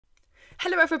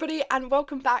Hello everybody and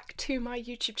welcome back to my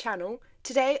YouTube channel.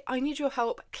 Today I need your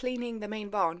help cleaning the main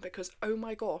barn because oh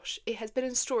my gosh, it has been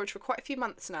in storage for quite a few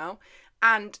months now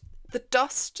and the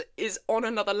dust is on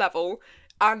another level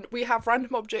and we have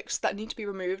random objects that need to be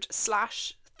removed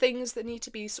slash things that need to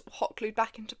be sort of hot glued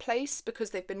back into place because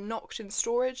they've been knocked in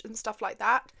storage and stuff like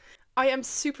that. I am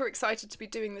super excited to be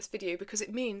doing this video because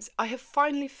it means I have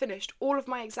finally finished all of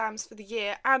my exams for the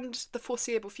year and the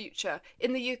foreseeable future.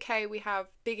 In the UK we have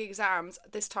big exams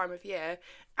at this time of year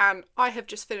and I have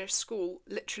just finished school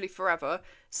literally forever,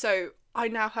 so I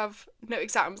now have no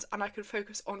exams and I can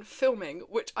focus on filming,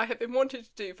 which I have been wanting to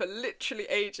do for literally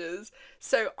ages.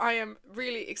 So I am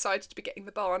really excited to be getting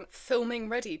the barn filming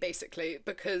ready basically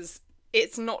because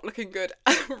it's not looking good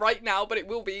right now, but it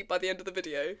will be by the end of the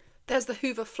video. There's the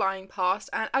Hoover flying past,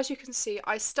 and as you can see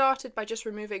I started by just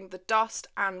removing the dust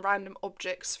and random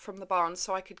objects from the barn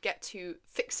so I could get to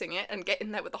fixing it and get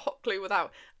in there with the hot glue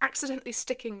without accidentally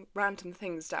sticking random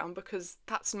things down because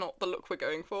that's not the look we're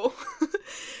going for.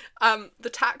 The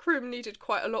tack room needed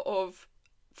quite a lot of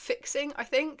fixing, I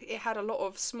think. It had a lot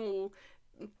of small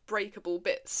breakable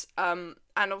bits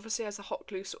and obviously as the hot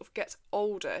glue sort of gets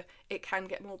older it can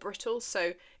get more brittle,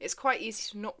 so it's quite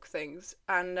easy to knock things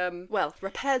and well,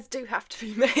 repairs do have to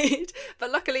be made, but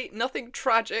luckily nothing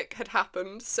tragic had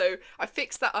happened, so I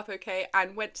fixed that up okay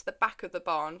and went to the back of the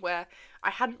barn where I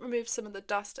hadn't removed some of the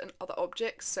dust and other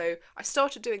objects, so I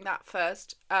started doing that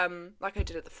first like I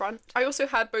did at the front. I also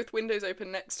had both windows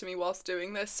open next to me whilst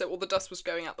doing this, so all the dust was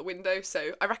going out the window,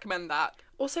 so I recommend that.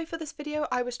 Also for this video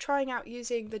I was trying out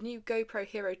using the new GoPro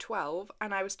Hero 12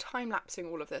 and I was time-lapsing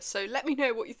all of this, so let me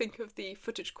know what you think of the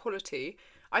footage quality.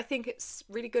 I think it's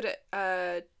really good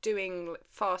at doing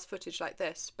fast footage like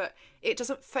this, but it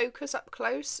doesn't focus up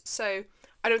close, so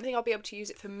I don't think I'll be able to use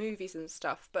it for movies and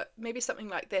stuff, but maybe something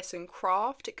like this and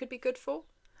craft it could be good for.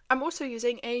 I'm also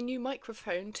using a new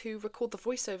microphone to record the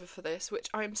voiceover for this, which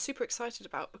I'm super excited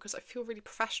about because I feel really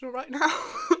professional right now.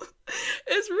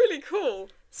 It's really cool.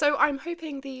 So I'm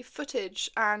hoping the footage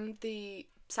and the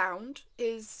sound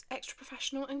is extra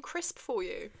professional and crisp for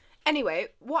you. Anyway,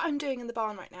 what I'm doing in the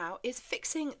barn right now is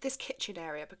fixing this kitchen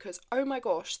area because oh my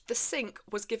gosh, the sink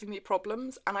was giving me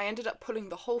problems and I ended up pulling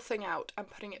the whole thing out and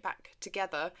putting it back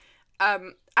together.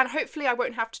 And hopefully I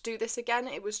won't have to do this again.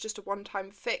 It was just a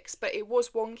one-time fix, but it was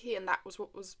wonky and that was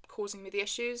what was causing me the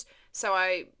issues. So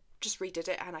I just redid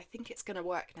it and I think it's gonna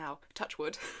work now, touch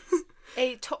wood.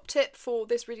 A top tip for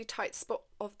this really tight spot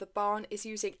of the barn is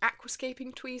using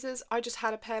aquascaping tweezers. I just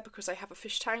had a pair because I have a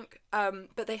fish tank,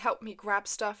 but they helped me grab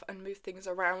stuff and move things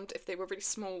around if they were really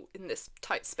small in this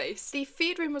tight space. The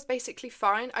feed room was basically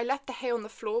fine. I left the hay on the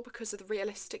floor because of the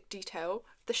realistic detail.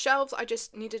 The shelves I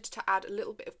just needed to add a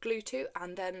little bit of glue to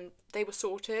and then they were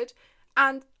sorted.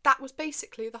 And that was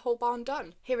basically the whole barn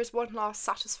done. Here is one last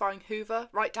satisfying hoover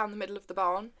right down the middle of the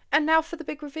barn. And now for the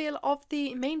big reveal of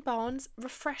the main barn's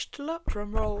refreshed look.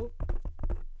 Drum roll.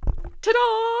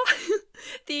 Ta-da!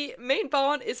 The main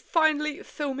barn is finally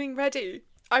filming ready.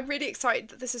 I'm really excited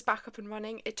that this is back up and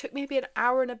running. It took maybe an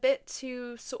hour and a bit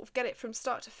to sort of get it from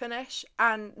start to finish,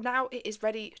 and now it is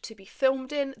ready to be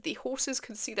filmed in. The horses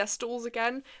can see their stalls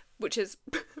again, which is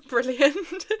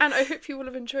brilliant. And I hope you will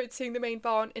have enjoyed seeing the main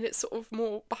barn in its sort of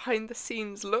more behind the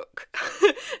scenes look.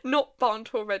 Not barn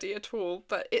tour ready at all,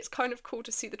 but it's kind of cool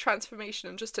to see the transformation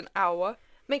in just an hour.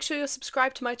 Make sure you're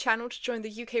subscribed to my channel to join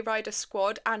the UK Rider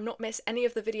squad and not miss any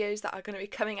of the videos that are going to be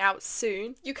coming out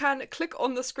soon. You can click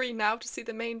on the screen now to see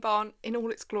the main barn in all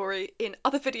its glory in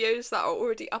other videos that are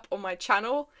already up on my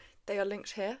channel. They are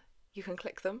linked here. You can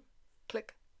click them.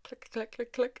 Click, click, click,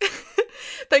 click, click.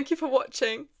 Thank you for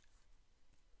watching.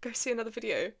 Go see another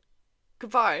video.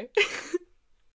 Goodbye.